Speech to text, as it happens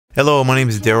Hello, my name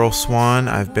is Darryl Swann.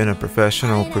 I've been a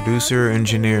professional producer,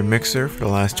 engineer, and mixer for the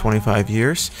last 25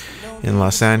 years in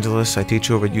Los Angeles. I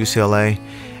teach over at UCLA,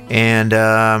 and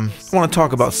I want to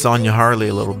talk about Sonia Harley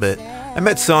a little bit. I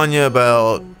met Sonia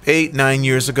about 8-9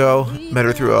 years ago. Met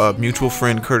her through a mutual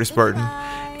friend, Curtis Burton,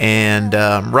 and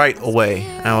right away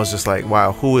I was just like,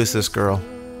 wow, who is this girl?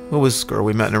 Who is this girl?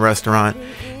 We met in a restaurant,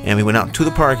 and we went out to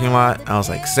the parking lot. I was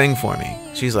like, sing for me.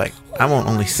 She's like, I won't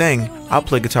only sing, I'll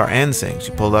play guitar and sing.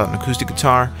 She pulled out an acoustic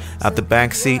guitar out the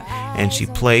back seat, and she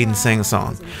played and sang a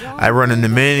song. I run into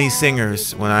many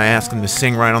singers. When I ask them to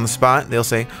sing right on the spot, they'll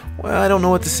say, well, I don't know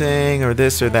what to sing, or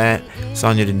this or that.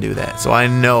 Sonia didn't do that. So I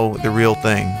know the real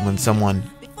thing when someone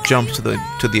jumps to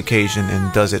the occasion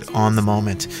and does it on the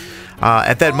moment.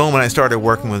 At that moment, I started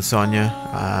working with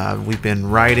Sonia. We've been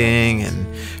writing and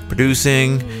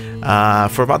producing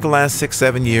for about the last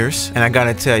 6-7 years, and I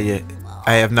gotta tell you,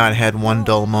 I have not had one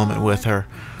dull moment with her.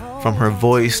 From her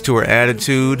voice to her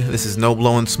attitude, this is no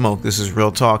blowing smoke, this is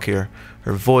real talk here.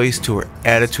 Her voice to her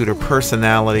attitude, her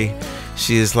personality,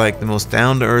 she is like the most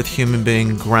down-to-earth human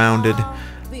being, grounded,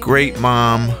 great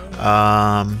mom,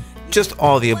 just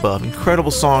all the above.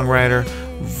 Incredible songwriter,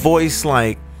 voice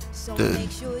like the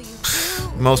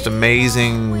most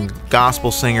amazing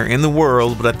gospel singer in the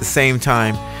world, but at the same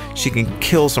time she can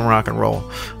kill some rock and roll.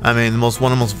 I mean, one of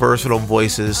the most versatile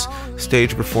voices,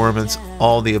 stage performance,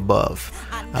 all the above.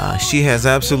 She has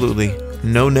absolutely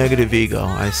no negative ego,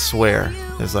 I swear.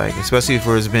 It's like, especially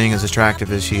for as being as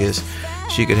attractive as she is,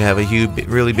 she could have a huge,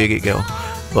 really big ego.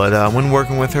 But when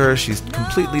working with her, she's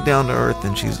completely down to earth,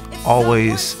 and she's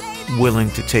always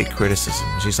willing to take criticism.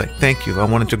 She's like, thank you, I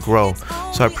wanted to grow,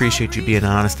 so I appreciate you being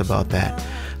honest about that.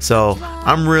 So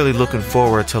I'm really looking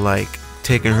forward to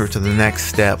taking her to the next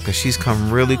step, because she's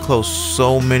come really close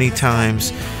so many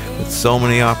times with so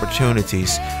many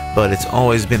opportunities, but it's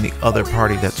always been the other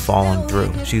party that's fallen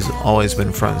through. She's always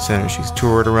been front and center. She's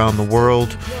toured around the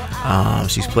world,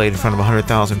 she's played in front of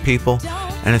 100,000 people,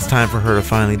 and it's time for her to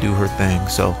finally do her thing.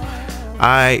 So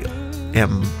I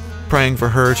am praying for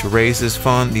her to raise these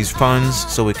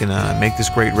funds so we can make this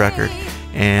great record,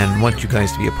 and want you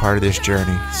guys to be a part of this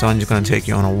journey. Sonia's going to take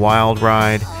you on a wild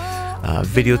ride,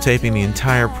 videotaping the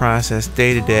entire process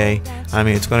day to day. I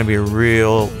mean, it's going to be a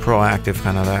real proactive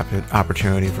kind of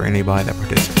opportunity for anybody that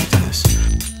participates in this.